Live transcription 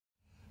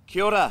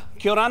Kia ora,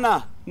 kia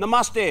orana,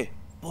 namaste,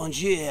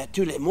 bonjour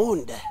tout le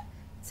monde.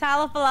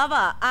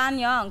 Talapalava,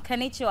 annyeong,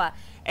 konnichiwa,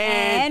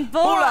 And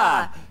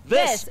Pora.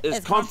 This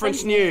is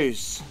Conference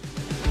News.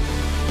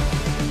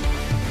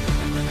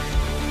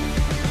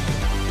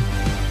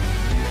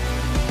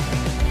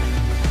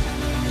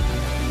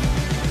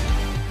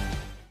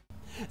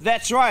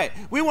 That's right,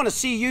 we want to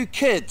see you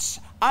kids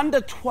under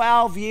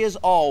 12 years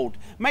old.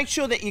 Make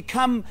sure that you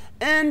come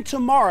in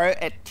tomorrow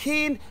at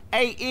 10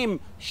 a.m.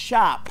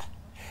 sharp.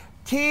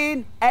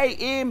 10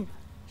 a.m.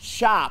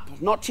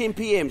 sharp, not 10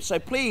 p.m. So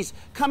please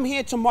come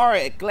here tomorrow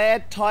at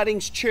Glad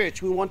Tidings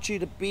Church. We want you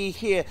to be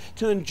here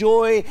to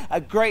enjoy a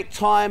great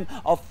time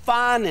of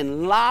fun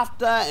and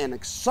laughter and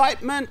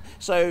excitement.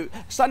 So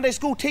Sunday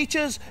school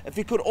teachers, if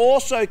you could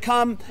also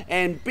come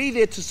and be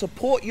there to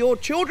support your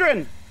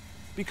children,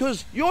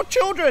 because your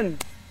children,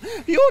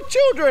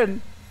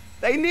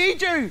 they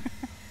need you.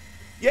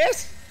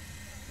 Yes?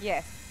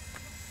 Yes.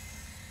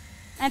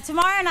 And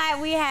tomorrow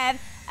night we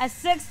have a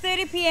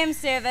 6:30 p.m.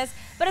 service,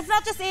 but it's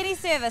not just any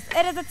service,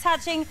 it is a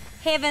Touching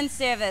Heaven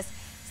service.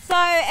 So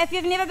if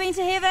you've never been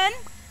to heaven,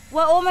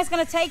 we're almost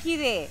going to take you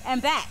there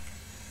and back.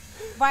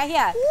 Right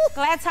here,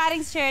 Glad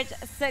Tidings Church,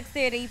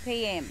 6:30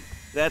 p.m.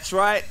 That's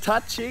right,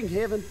 touching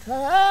heaven,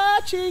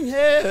 touching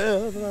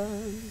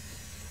heaven.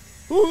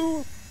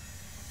 Ooh.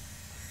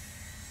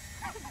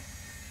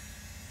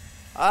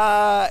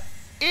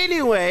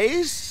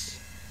 Anyways,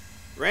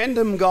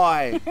 random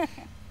guy.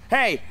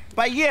 Hey,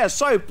 but yeah,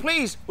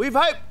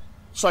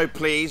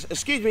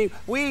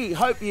 we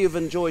hope you've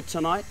enjoyed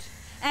tonight.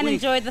 And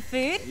enjoyed the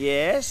food.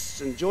 Yes,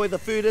 enjoy the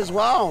food as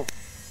well.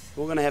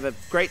 We're going to have a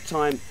great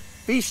time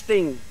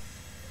feasting,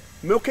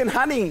 milk and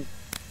honey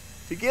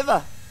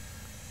together.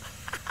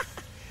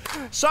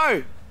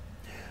 So,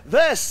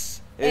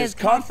 this is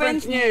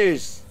Conference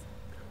News.